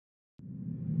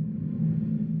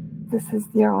This is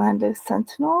the Orlando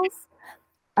Sentinel's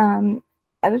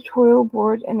editorial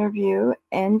board interview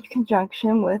in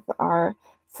conjunction with our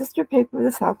sister paper,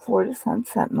 the South Florida Sun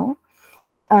Sentinel,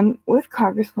 with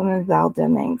Congresswoman Val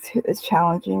Demings, who is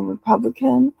challenging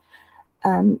Republican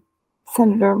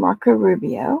Senator Marco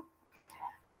Rubio.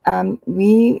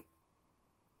 We,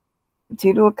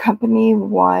 due to a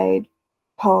company-wide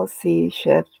policy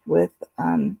shift with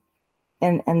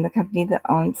and the company that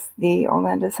owns the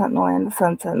Orlando Sentinel and the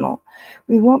Sun Sentinel,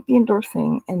 we won't be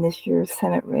endorsing in this year's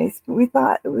Senate race, but we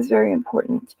thought it was very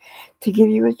important to give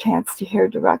you a chance to hear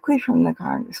directly from the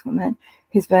Congresswoman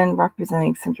who's been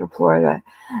representing Central Florida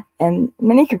in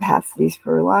many capacities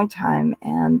for a long time,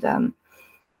 and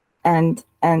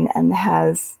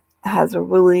has a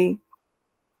really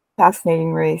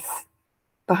fascinating race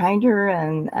behind her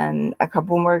and a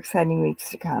couple more exciting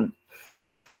weeks to come.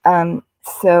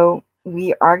 So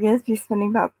we are going to be spending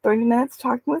about 30 minutes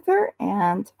talking with her,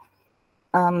 and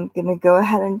I'm going to go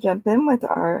ahead and jump in with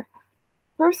our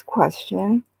first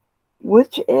question,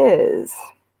 which is,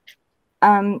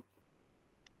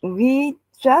 we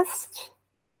just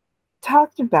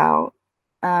talked about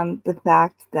the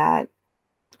fact that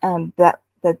that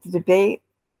the debate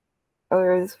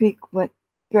earlier this week went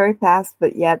very fast,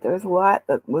 but yet there was a lot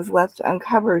that was left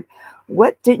uncovered.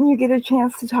 What didn't you get a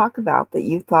chance to talk about that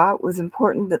you thought was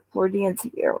important that Floridians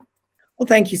hear? Well,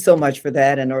 thank you so much for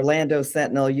that. And Orlando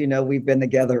Sentinel, you know, we've been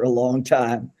together a long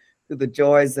time through the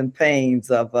joys and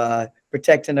pains of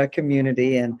protecting our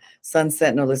community. And Sun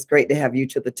Sentinel, it's great to have you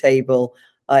to the table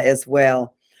as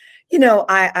well. You know,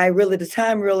 I really, the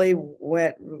time really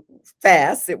went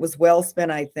fast. It was well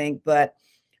spent, I think, but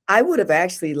I would have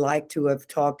actually liked to have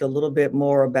talked a little bit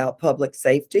more about public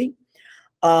safety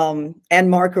and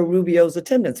Marco Rubio's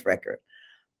attendance record.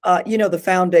 You know, the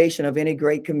foundation of any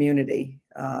great community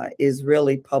is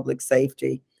really public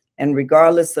safety. And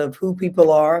regardless of who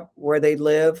people are, where they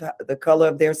live, the color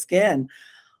of their skin,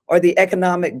 or the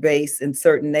economic base in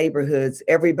certain neighborhoods,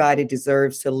 everybody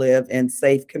deserves to live in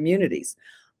safe communities.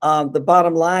 The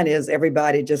bottom line is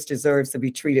everybody just deserves to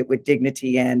be treated with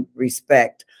dignity and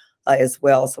respect as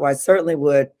well. So I certainly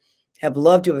would have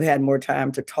loved to have had more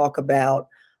time to talk about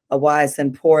why it's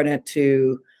important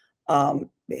to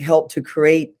help to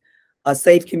create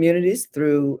safe communities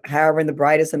through hiring the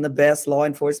brightest and the best law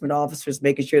enforcement officers,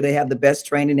 making sure they have the best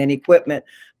training and equipment,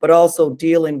 but also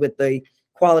dealing with the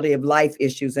quality of life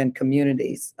issues in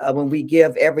communities. When we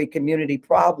give every community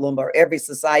problem or every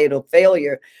societal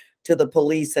failure to the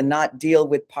police and not deal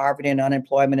with poverty and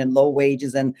unemployment and low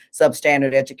wages and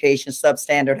substandard education,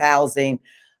 substandard housing,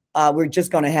 we're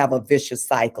just going to have a vicious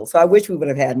cycle. So I wish we would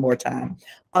have had more time.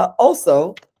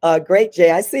 Also, great, Jay,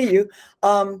 I see you.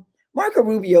 Marco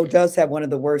Rubio does have one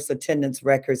of the worst attendance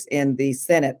records in the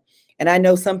Senate. And I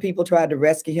know some people tried to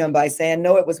rescue him by saying,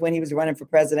 no, it was when he was running for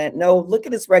president. No, look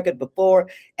at his record before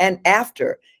and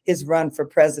after his run for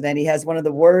president. He has one of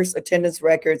the worst attendance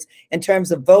records in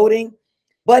terms of voting,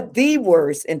 but the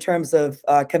worst in terms of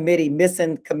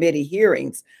missing committee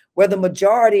hearings, where the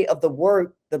majority of the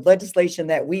work, the legislation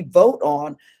that we vote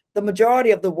on, the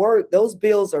majority of the work, those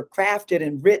bills are crafted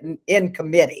and written in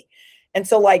committee. And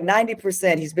so like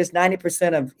 90%, he's missed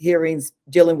 90% of hearings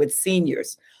dealing with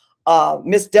seniors,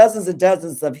 missed dozens and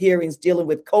dozens of hearings dealing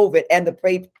with COVID and the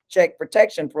Paycheck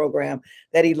Protection Program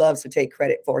that he loves to take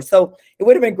credit for. So it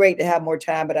would have been great to have more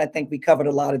time, but I think we covered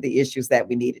a lot of the issues that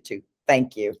we needed to.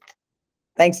 Thank you.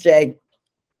 Thanks, Jay.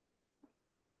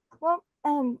 Well,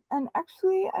 and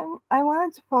actually, I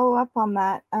wanted to follow up on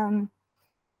that. You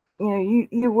know,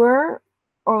 you were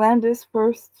Orlando's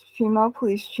first female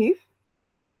police chief.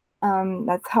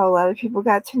 That's how a lot of people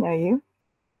got to know you,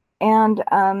 and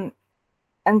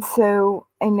so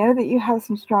I know that you have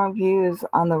some strong views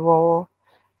on the role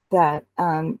that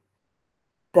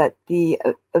that the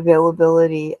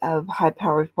availability of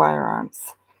high-powered firearms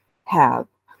have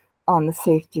on the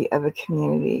safety of a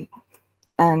community.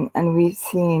 And we've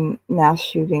seen mass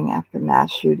shooting after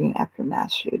mass shooting after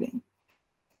mass shooting.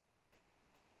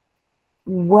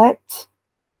 What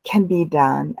can be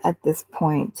done at this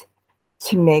point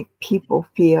to make people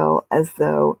feel as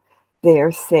though they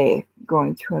are safe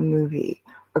going to a movie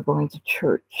or going to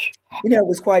church? You know, it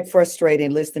was quite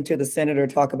frustrating listening to the senator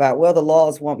talk about, well, the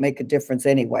laws won't make a difference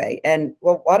anyway. And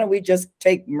well, why don't we just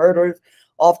take murder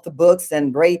off the books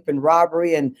and rape and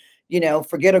robbery and, you know,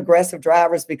 forget aggressive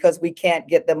drivers because we can't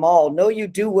get them all? No, you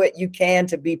do what you can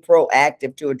to be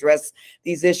proactive to address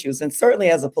these issues. And certainly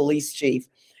as a police chief,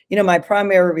 you know, my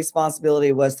primary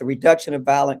responsibility was the reduction of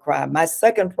violent crime. My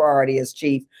second priority as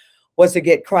chief was to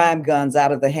get crime guns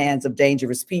out of the hands of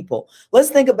dangerous people. Let's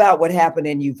think about what happened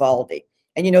in Uvalde.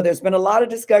 And, you know, there's been a lot of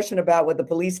discussion about what the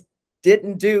police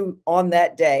didn't do on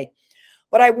that day.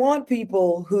 But I want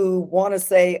people who want to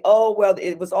say, oh, well,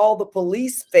 it was all the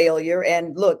police failure.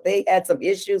 And look, they had some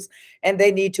issues and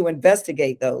they need to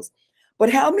investigate those. But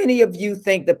how many of you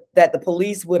think that the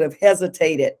police would have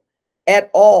hesitated at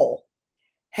all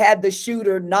had the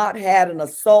shooter not had an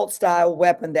assault style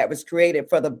weapon that was created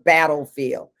for the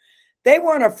battlefield? They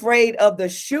weren't afraid of the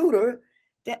shooter.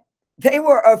 They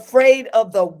were afraid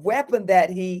of the weapon that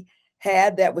he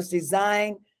had that was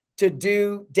designed to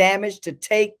do damage, to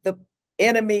take the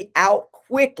enemy out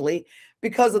quickly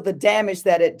because of the damage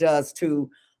that it does to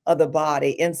the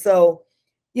body. And so,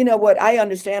 you know what? I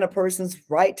understand a person's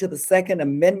right to the Second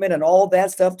Amendment and all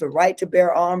that stuff, the right to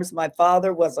bear arms. My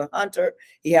father was a hunter.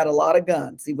 He had a lot of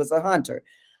guns. He was a hunter.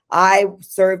 I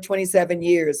served 27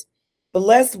 years. But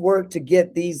let's work to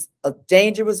get these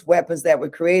dangerous weapons that were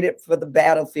created for the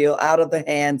battlefield out of the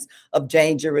hands of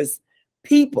dangerous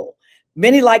people.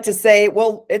 Many like to say,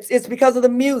 well, it's because of the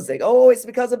music. Oh, it's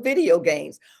because of video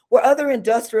games. Where other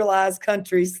industrialized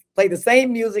countries play the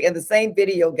same music and the same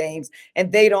video games,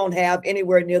 and they don't have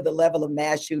anywhere near the level of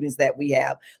mass shootings that we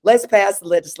have. Let's pass the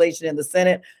legislation in the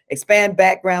Senate, expand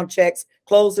background checks,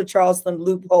 close the Charleston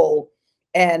loophole,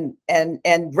 and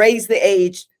raise the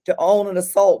age to own an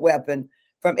assault weapon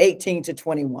from 18 to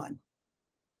 21.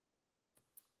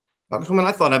 Congresswoman,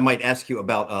 I thought I might ask you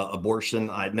about abortion.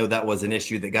 I know that was an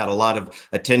issue that got a lot of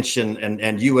attention,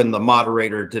 and you and the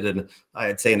moderator did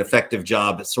I'd say, an effective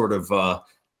job at sort of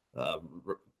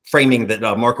framing that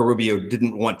Marco Rubio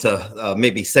didn't want to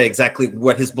maybe say exactly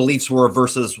what his beliefs were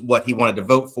versus what he wanted to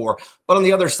vote for. But on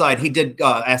the other side, he did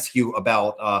ask you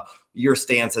about your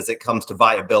stance as it comes to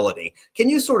viability. Can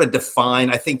you sort of define,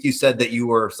 I think you said that you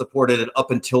were supported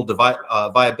up until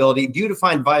viability. Do you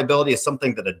define viability as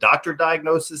something that a doctor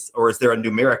diagnoses, or is there a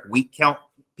numeric week count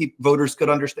voters could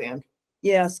understand?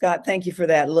 Yeah, Scott, thank you for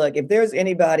that. Look, if there's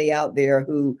anybody out there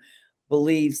who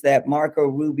believes that Marco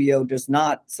Rubio does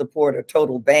not support a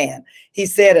total ban, he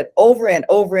said it over and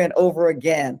over and over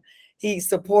again. He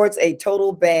supports a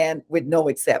total ban with no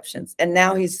exceptions. And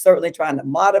now he's certainly trying to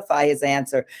modify his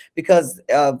answer because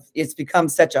it's become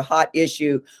such a hot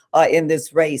issue in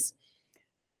this race.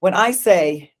 When I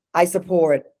say I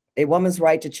support a woman's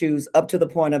right to choose up to the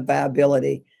point of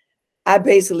viability, I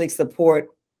basically support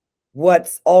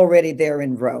what's already there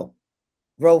in Roe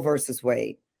versus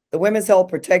Wade. The Women's Health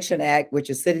Protection Act, which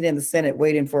is sitting in the Senate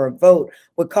waiting for a vote,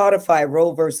 would codify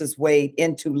Roe versus Wade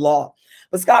into law.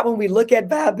 But Scott, when we look at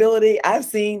viability, I've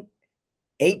seen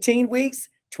 18 weeks,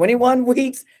 21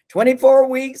 weeks, 24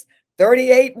 weeks,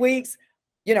 38 weeks,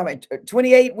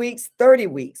 28 weeks, 30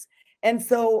 weeks. And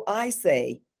so I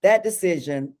say that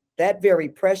decision, that very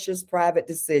precious private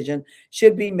decision,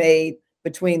 should be made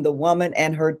between the woman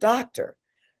and her doctor,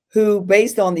 who,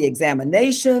 based on the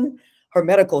examination, her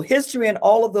medical history, and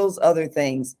all of those other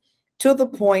things, to the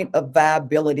point of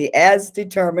viability as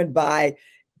determined by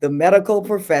the medical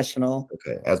professional.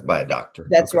 Okay, as by a doctor.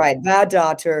 That's right, by a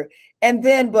doctor. And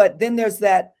then, but then there's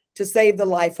that to save the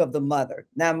life of the mother.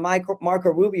 Now, Marco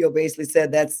Rubio basically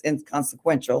said that's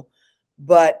inconsequential,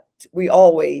 but we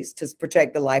always to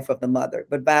protect the life of the mother.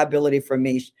 But viability for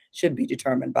me should be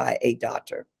determined by a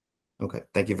doctor. Okay,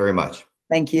 thank you very much.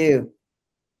 Thank you.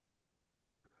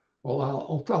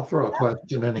 Well, I'll throw a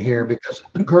question in here because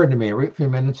it occurred to me a few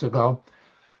minutes ago.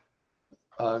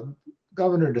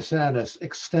 Governor DeSantis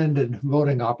extended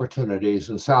voting opportunities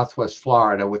in Southwest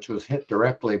Florida, which was hit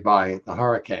directly by the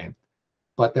hurricane.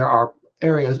 But there are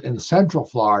areas in Central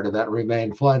Florida that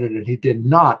remain flooded, and he did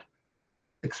not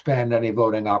expand any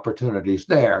voting opportunities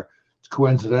there. It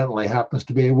coincidentally happens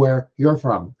to be where you're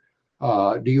from.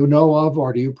 Do you know of,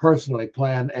 or do you personally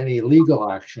plan any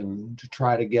legal action to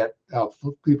try to get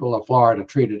people of Florida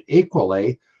treated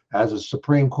equally, as the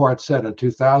Supreme Court said in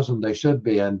 2000 they should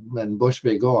be in Bush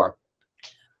v. Gore?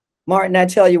 Martin, I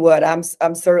tell you what,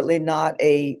 I'm certainly not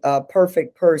a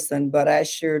perfect person, but I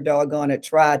sure doggone it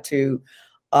try to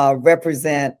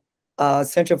represent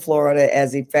Central Florida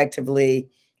as effectively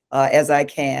as I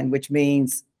can, which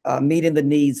means meeting the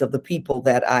needs of the people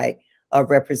that I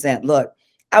represent. Look,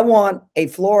 I want a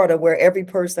Florida where every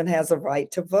person has a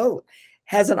right to vote,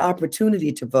 has an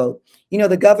opportunity to vote. You know,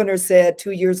 the governor said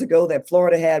 2 years ago that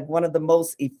Florida had one of the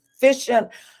most efficient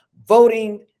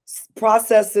voting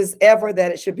processes ever,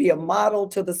 that it should be a model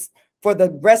for the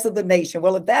rest of the nation.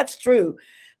 Well, if that's true,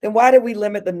 then why did we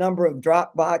limit the number of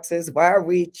drop boxes? Why are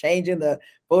we changing the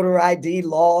voter ID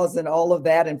laws and all of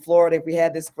that in Florida if we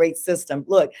had this great system?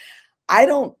 Look, I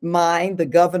don't mind the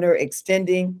governor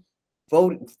extending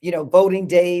voting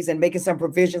days and making some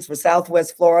provisions for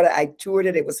Southwest Florida. I toured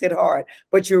it. It was hit hard.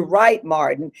 But you're right,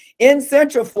 Martin. In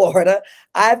Central Florida,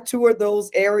 I've toured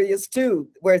those areas too,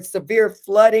 where it's severe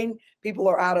flooding. People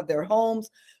are out of their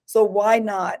homes. So why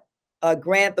not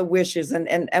grant the wishes?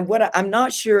 And what I'm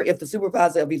not sure if the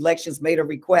supervisor of elections made a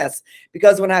request,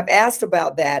 because when I've asked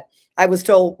about that, I was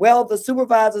told, well, the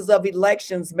supervisors of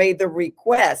elections made the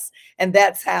request, and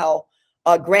that's how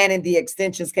granting the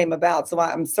extensions came about. So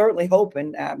I'm certainly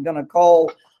hoping, I'm going to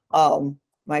call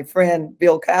my friend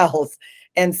Bill Cowles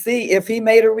and see if he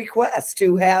made a request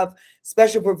to have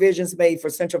special provisions made for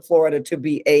Central Florida to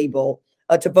be able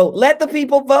to vote. Let the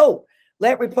people vote.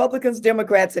 Let Republicans,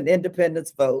 Democrats, and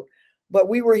independents vote. But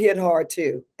we were hit hard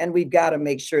too, and we've got to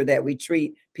make sure that we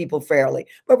treat people fairly.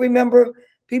 But remember,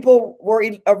 people were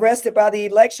arrested by the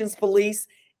elections police,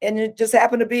 and it just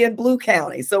happened to be in Blue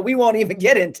County. So we won't even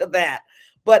get into that.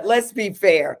 But let's be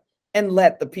fair and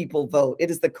let the people vote. It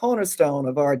is the cornerstone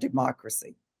of our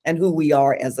democracy and who we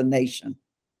are as a nation.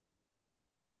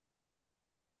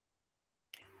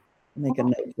 Make a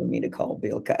note for me to call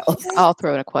Bill Cowles. I'll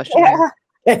throw in a question here.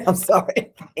 I'm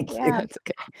sorry. Thank you. That's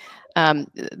okay.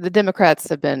 The Democrats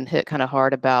have been hit kind of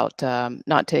hard about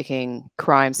not taking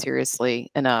crime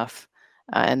seriously enough,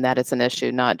 and that it's an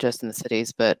issue not just in the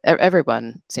cities, but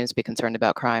everyone seems to be concerned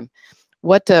about crime.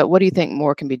 What do you think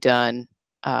more can be done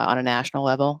on a national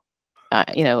level?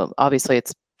 Obviously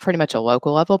it's pretty much a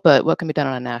local level, but what can be done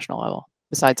on a national level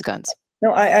besides guns?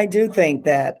 No, I do think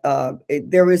that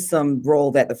there is some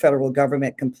role that the federal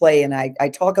government can play. And I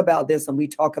talk about this, and we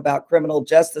talk about criminal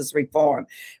justice reform.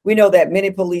 We know that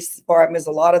many police departments,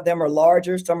 a lot of them are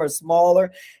larger, some are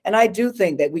smaller. And I do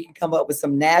think that we can come up with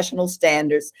some national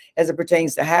standards as it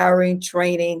pertains to hiring,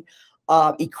 training,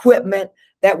 equipment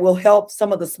that will help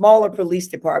some of the smaller police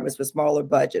departments with smaller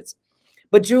budgets.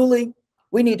 But Julie,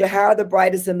 we need to hire the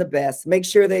brightest and the best, make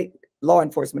sure law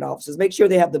enforcement officers, make sure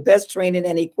they have the best training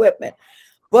and equipment.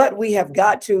 But we have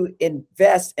got to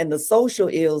invest in the social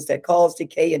ills that cause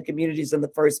decay in communities in the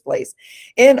first place.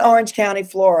 In Orange County,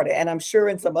 Florida, and I'm sure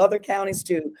in some other counties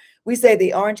too, we say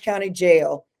the Orange County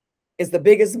Jail is the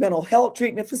biggest mental health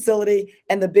treatment facility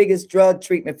and the biggest drug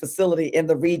treatment facility in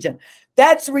the region.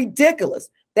 That's ridiculous.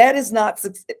 That is not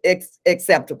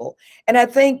acceptable. And I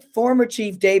think former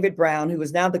Chief David Brown, who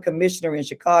is now the commissioner in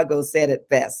Chicago, said it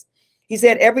best. He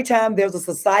said, every time there's a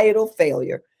societal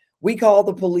failure, we call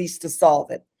the police to solve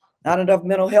it. Not enough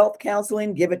mental health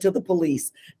counseling, give it to the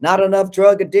police. Not enough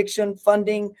drug addiction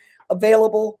funding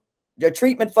available, the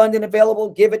treatment funding available,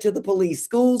 give it to the police.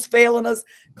 Schools failing us,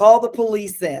 call the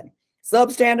police in.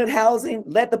 Substandard housing,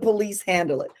 let the police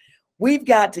handle it. We've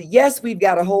got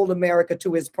to hold America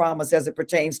to its promise as it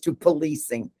pertains to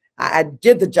policing. I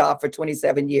did the job for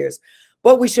 27 years.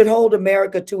 But we should hold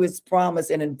America to its promise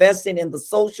in investing in the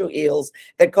social ills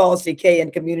that cause decay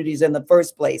in communities in the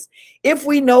first place. If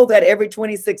we know that every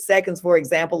 26 seconds, for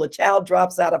example, a child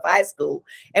drops out of high school,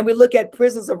 and we look at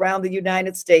prisons around the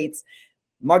United States,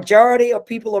 majority of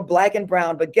people are Black and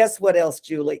brown, but guess what else,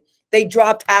 Julie? They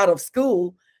dropped out of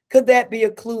school. Could that be a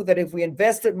clue that if we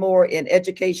invested more in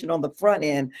education on the front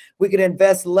end, we could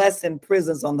invest less in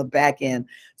prisons on the back end?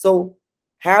 So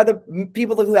hire the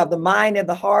people who have the mind and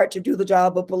the heart to do the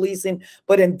job of policing,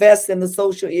 but invest in the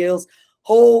social ills.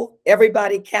 Hold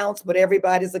everybody counts, but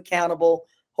everybody's accountable.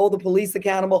 Hold the police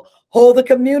accountable. Hold the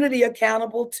community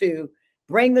accountable too.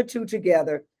 Bring the two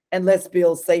together, and let's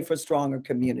build safer, stronger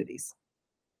communities.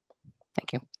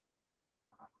 Thank you.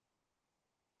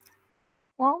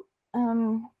 Well,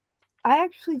 I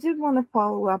actually did want to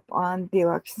follow up on the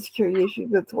election security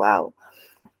issues as well.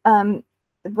 The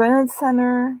Brennan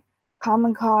Center,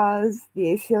 Common Cause,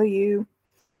 the ACLU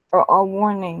are all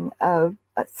warning of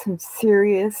some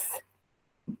serious,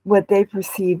 what they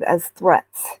perceive as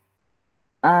threats,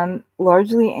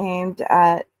 largely aimed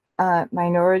at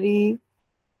minority,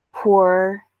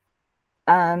 poor,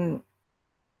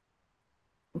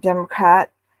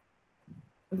 Democrat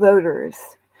voters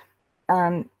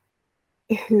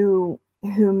who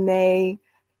may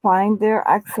find their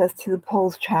access to the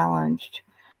polls challenged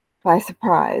by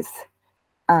surprise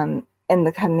in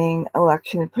the coming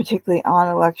election, particularly on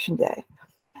election day.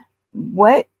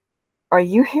 What are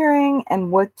you hearing,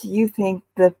 and what do you think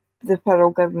the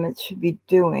federal government should be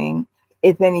doing,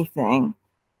 if anything,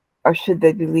 or should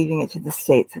they be leaving it to the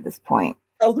states at this point?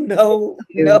 Oh, no.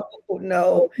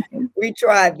 We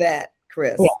tried that,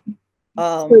 Chris. Yeah.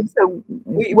 So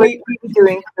what are you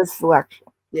doing for this election?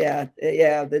 Yeah.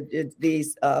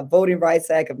 The Voting Rights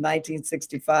Act of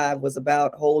 1965 was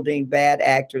about holding bad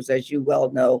actors, as you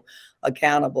well know,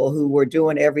 accountable, who were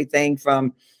doing everything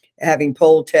from having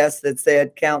poll tests that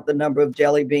said count the number of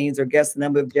jelly beans or guess the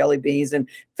number of jelly beans and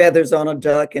feathers on a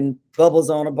duck and bubbles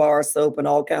on a bar of soap and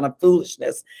all kind of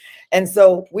foolishness. And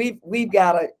so we've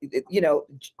got to, you know,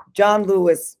 John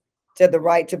Lewis said the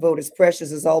right to vote is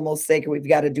precious, is almost sacred. We've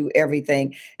got to do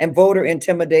everything. And voter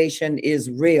intimidation is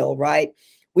real, right?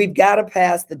 We've got to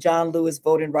pass the John Lewis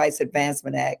Voting Rights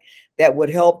Advancement Act that would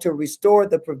help to restore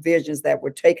the provisions that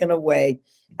were taken away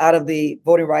out of the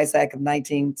Voting Rights Act of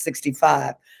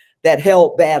 1965 that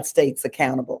held bad states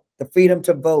accountable. The Freedom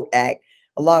to Vote Act,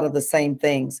 a lot of the same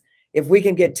things. If we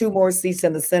can get 2 more seats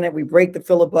in the Senate, we break the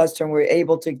filibuster and we're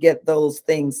able to get those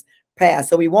things passed.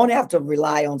 So we won't have to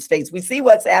rely on states. We see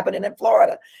what's happening in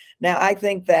Florida. Now, I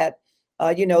think that,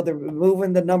 you know, the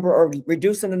removing the number or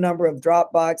reducing the number of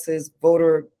drop boxes,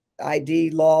 voter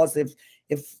ID laws, if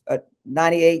a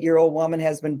 98-year-old woman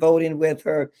has been voting with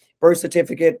her birth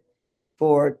certificate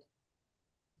for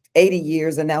 80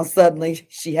 years and now suddenly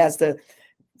she has to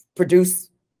produce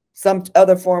some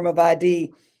other form of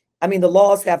ID. I mean, the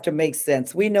laws have to make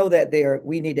sense. We know that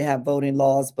we need to have voting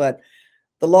laws, but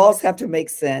the laws have to make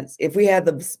sense. If we had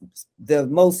the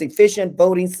most efficient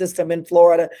voting system in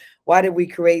Florida, why did we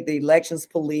create the elections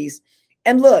police?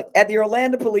 And look, at the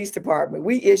Orlando Police Department,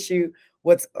 we issue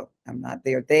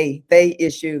they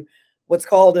issue what's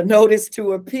called a notice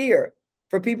to appear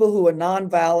for people who are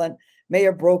nonviolent, may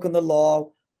have broken the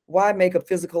law. Why make a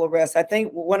physical arrest? I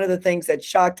think one of the things that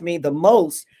shocked me the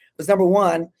most was, number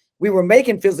one, we were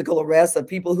making physical arrests of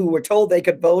people who were told they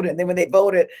could vote. And then when they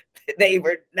voted, they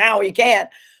were, now you can't.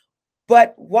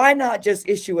 But why not just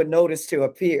issue a notice to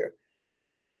appear?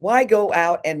 Why go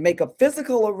out and make a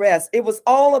physical arrest? It was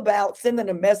all about sending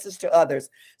a message to others.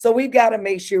 So we've got to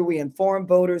make sure we inform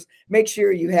voters, make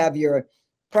sure you have your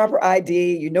proper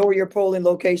ID, you know where your polling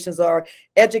locations are,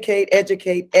 educate,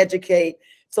 educate, educate,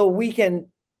 so we can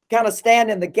kind of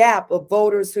stand in the gap of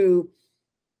voters who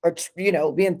are, you know,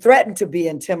 being threatened to be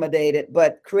intimidated,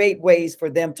 but create ways for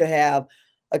them to have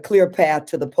a clear path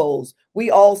to the polls.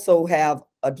 We also have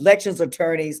elections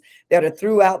attorneys that are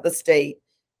throughout the state,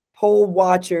 poll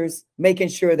watchers, making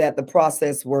sure that the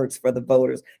process works for the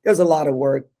voters. There's a lot of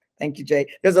work. Thank you, Jay.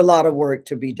 There's a lot of work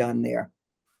to be done there.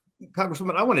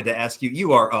 Congresswoman, I wanted to ask you,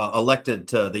 you are elected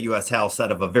to the U.S. House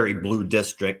out of a very blue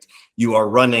district. You are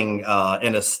running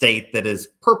in a state that is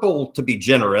purple, to be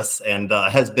generous, and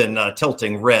has been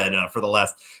tilting red for the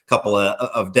last couple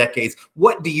of decades.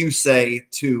 What do you say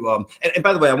to, and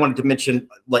by the way, I wanted to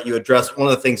let you address one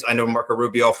of the things I know Marco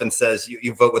Rubio often says,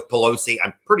 you vote with Pelosi.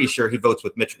 I'm pretty sure he votes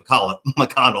with Mitch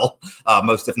McConnell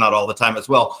most, if not all the time as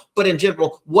well. But in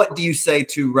general, what do you say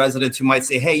to residents who might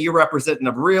say, hey, you're representing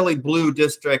a really blue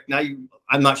district. Now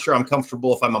I'm not sure I'm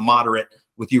comfortable if I'm a moderate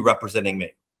with you representing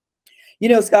me. You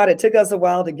know, Scott, it took us a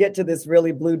while to get to this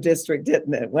really blue district,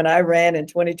 didn't it? When I ran in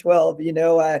 2012, you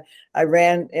know, I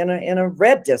ran in a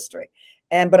red district.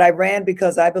 But I ran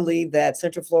because I believe that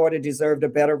Central Florida deserved a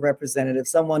better representative,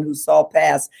 someone who saw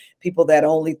past people that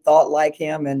only thought like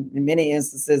him, and in many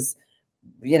instances,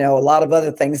 you know, a lot of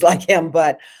other things like him.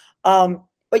 But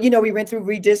you know, we went through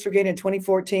redistricting in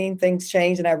 2014, things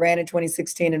changed, and I ran in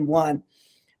 2016 and won.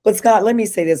 But Scott, let me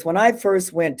say this. When I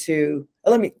first went to,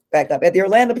 let me back up, at the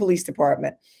Orlando Police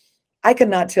Department, I could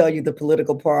not tell you the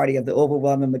political party of the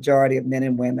overwhelming majority of men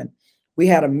and women. We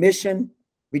had a mission,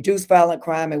 reduce violent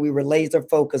crime, and we were laser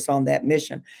focused on that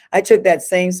mission. I took that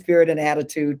same spirit and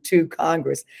attitude to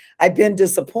Congress. I've been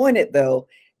disappointed, though,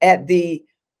 at the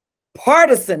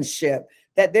partisanship,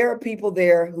 that there are people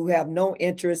there who have no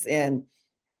interest in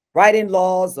writing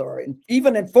laws or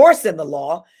even enforcing the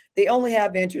law. They only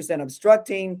have interest in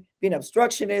obstructing, being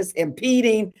obstructionists,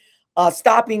 impeding,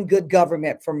 stopping good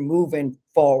government from moving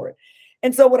forward.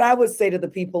 And so what I would say to the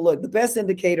people, look, the best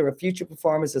indicator of future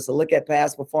performance is to look at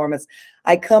past performance.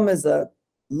 I come as a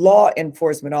law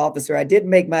enforcement officer. I didn't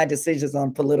make my decisions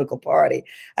on political party.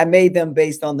 I made them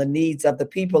based on the needs of the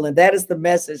people. And that is the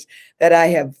message that I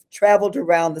have traveled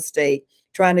around the state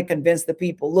trying to convince the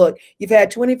people. Look, you've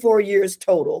had 24 years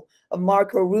total of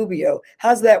Marco Rubio.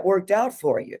 How's that worked out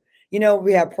for you? You know,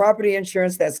 we have property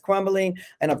insurance that's crumbling,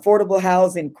 an affordable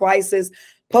housing crisis,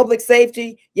 public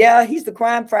safety. Yeah, he's the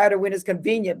crime fighter when it's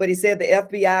convenient, but he said the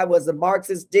FBI was a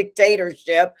Marxist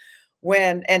dictatorship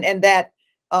when, and that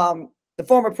the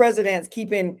former president's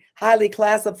keeping highly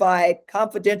classified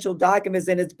confidential documents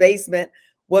in his basement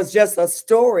was just a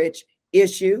storage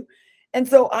issue. And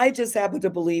so I just happen to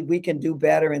believe we can do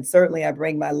better. And certainly I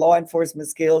bring my law enforcement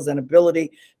skills and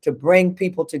ability to bring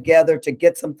people together to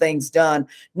get some things done,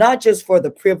 not just for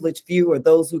the privileged few or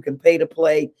those who can pay to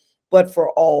play, but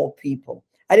for all people.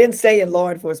 I didn't stay in law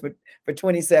enforcement for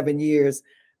 27 years,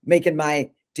 making my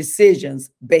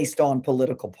decisions based on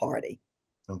political party.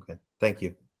 Okay, thank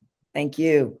you. Thank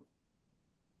you.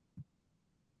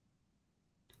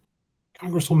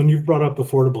 Congresswoman, you've brought up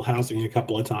affordable housing a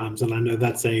couple of times, and I know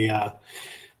that's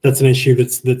an issue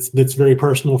that's very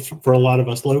personal for a lot of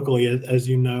us locally, as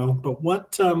you know. But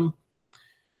what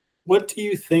do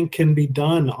you think can be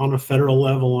done on a federal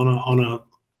level,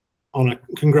 on a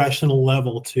congressional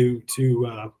level to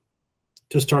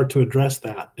start to address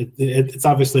that? It's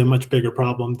obviously a much bigger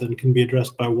problem than can be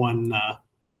addressed by one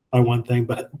thing.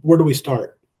 But where do we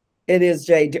start? It is,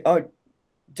 Jay.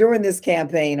 During this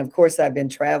campaign, of course, I've been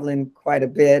traveling quite a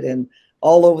bit and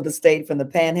all over the state from the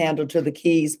Panhandle to the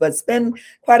Keys, but spend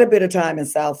quite a bit of time in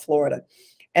South Florida.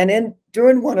 And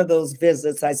during one of those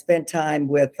visits, I spent time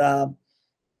with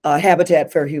Habitat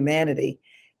for Humanity.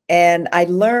 And I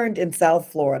learned in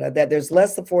South Florida that there's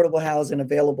less affordable housing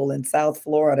available in South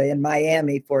Florida, in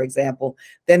Miami, for example,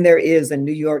 than there is in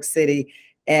New York City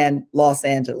and Los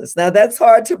Angeles. Now, that's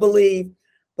hard to believe,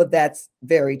 but that's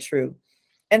very true.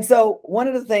 And so one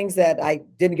of the things that I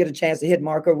didn't get a chance to hit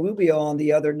Marco Rubio on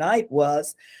the other night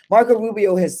was Marco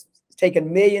Rubio has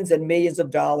taken millions and millions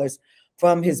of dollars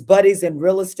from his buddies in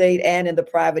real estate and in the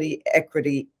private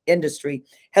equity industry,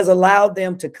 has allowed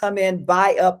them to come in,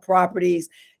 buy up properties,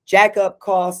 jack up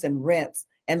costs and rents,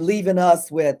 and leaving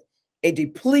us with a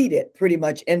depleted, pretty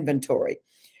much, inventory.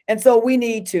 And so we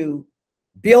need to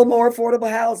build more affordable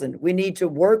housing. We need to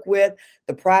work with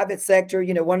the private sector.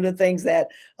 You know, one of the things that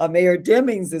Mayor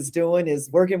Demings is doing is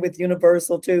working with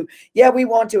Universal to, yeah, we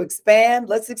want to expand.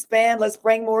 Let's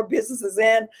bring more businesses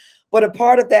in. But a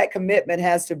part of that commitment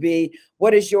has to be,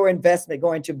 what is your investment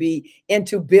going to be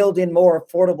into building more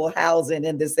affordable housing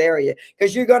in this area?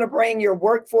 Because you're going to bring your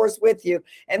workforce with you,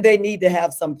 and they need to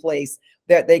have some place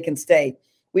that they can stay.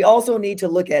 We also need to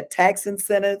look at tax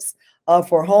incentives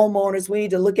for homeowners. We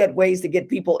need to look at ways to get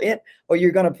people in, or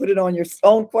you're going to put it on your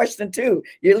own question too.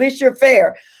 At least you're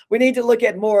fair. We need to look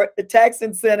at more tax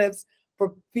incentives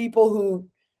for people who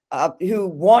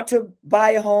want to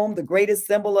buy a home, the greatest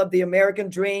symbol of the American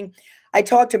dream. I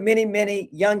talk to many, many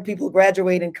young people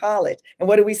graduating college. And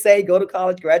what do we say? Go to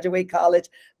college, graduate college,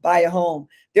 buy a home.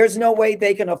 There's no way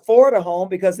they can afford a home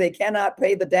because they cannot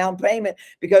pay the down payment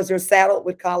because they're saddled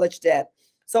with college debt.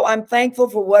 So I'm thankful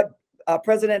for what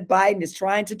President Biden is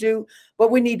trying to do,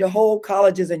 but we need to hold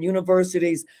colleges and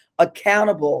universities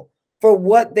accountable for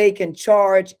what they can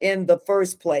charge in the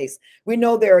first place. We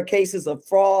know there are cases of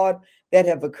fraud that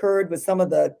have occurred with some of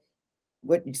the,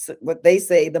 what they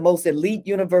say, the most elite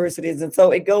universities. And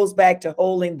so it goes back to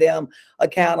holding them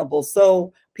accountable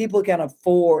so people can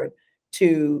afford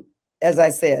to, as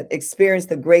I said, experience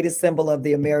the greatest symbol of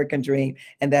the American dream,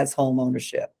 and that's home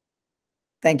ownership.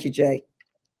 Thank you, Jay.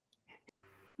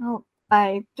 Oh,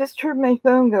 I just heard my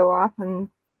phone go off, and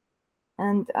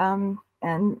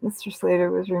Mr. Slater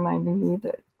was reminding me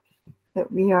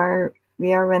that we are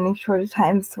running short of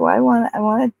time. So I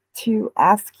wanted to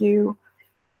ask you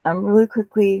really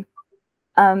quickly,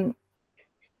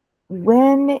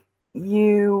 when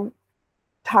you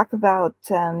talk about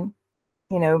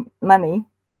money,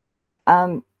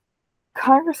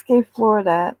 Congress gave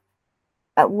Florida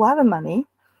a lot of money.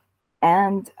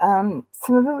 And some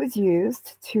of it was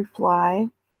used to fly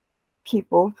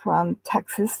people from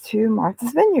Texas to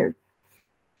Martha's Vineyard.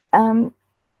 And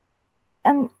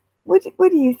what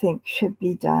do you think should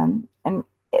be done and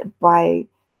by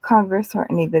Congress or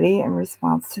anybody in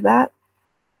response to that?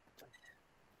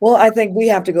 Well, I think we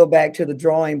have to go back to the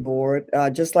drawing board,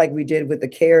 just like we did with the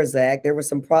CARES Act. There were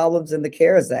some problems in the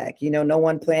CARES Act. You know, no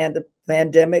one planned the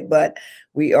pandemic, but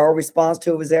our response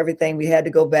to it was everything. We had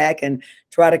to go back and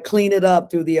try to clean it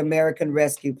up through the American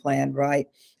Rescue Plan, right?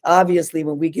 Obviously,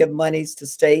 when we give monies to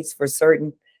states for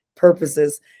certain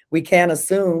purposes, we can't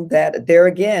assume that there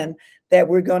again, that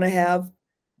we're going to have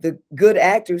the good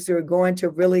actors who are going to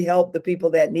really help the people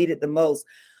that need it the most.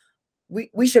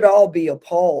 We should all be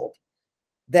appalled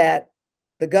that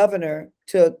the governor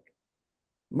took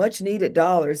much needed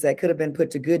dollars that could have been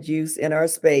put to good use in our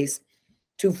space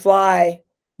to fly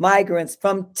migrants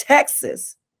from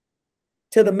Texas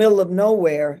to the middle of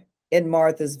nowhere in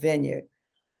Martha's Vineyard.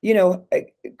 You know,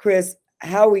 Chris,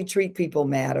 how we treat people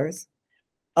matters.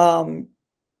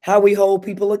 How we hold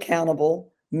people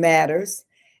accountable matters.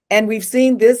 And we've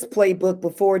seen this playbook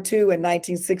before too in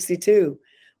 1962,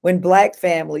 when Black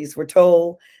families were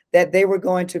told that they were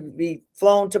going to be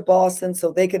flown to Boston so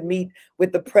they could meet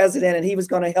with the president, and he was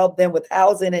going to help them with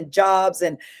housing and jobs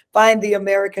and find the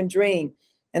American dream.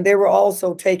 And they were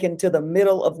also taken to the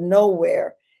middle of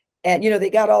nowhere. And, you know, they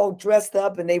got all dressed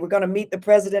up and they were going to meet the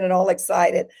president and all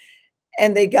excited.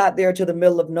 And they got there to the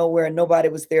middle of nowhere and nobody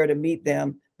was there to meet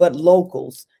them but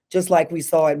locals just like we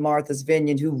saw at Martha's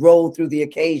Vineyard, who rolled through the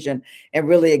occasion and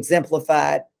really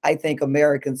exemplified, I think,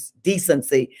 Americans'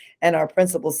 decency and our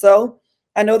principles. So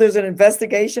I know there's an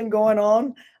investigation going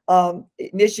on,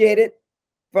 initiated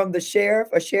from a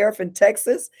sheriff in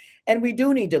Texas, and we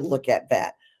do need to look at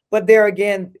that. But there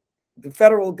again, the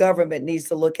federal government needs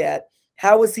to look at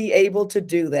how was he able to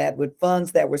do that with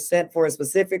funds that were sent for a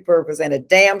specific purpose, and it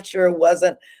damn sure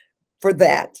wasn't for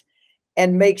that,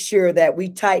 and make sure that we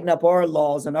tighten up our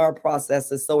laws and our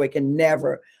processes so it can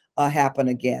never happen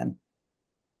again.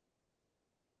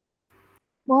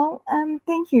 Well,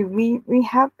 thank you. We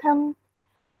have come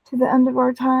to the end of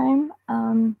our time.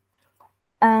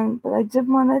 But I did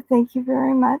want to thank you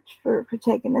very much for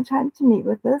taking the time to meet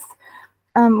with us.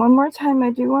 One more time,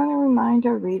 I do want to remind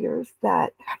our readers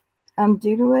that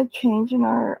due to a change in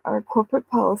our corporate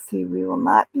policy, we will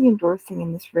not be endorsing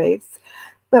in this race,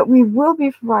 but we will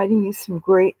be providing you some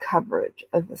great coverage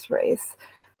of this race.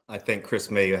 I think Chris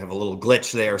may have a little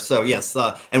glitch there. So yes,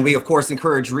 and we of course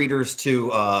encourage readers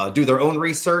to do their own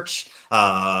research.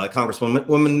 Congresswoman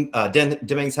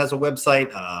Demings has a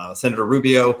website. Senator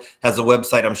Rubio has a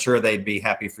website. I'm sure they'd be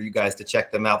happy for you guys to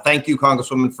check them out. Thank you,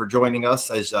 Congresswoman, for joining us.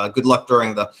 Good luck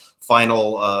during the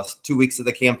final 2 weeks of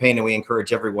the campaign, and we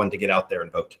encourage everyone to get out there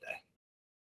and vote today.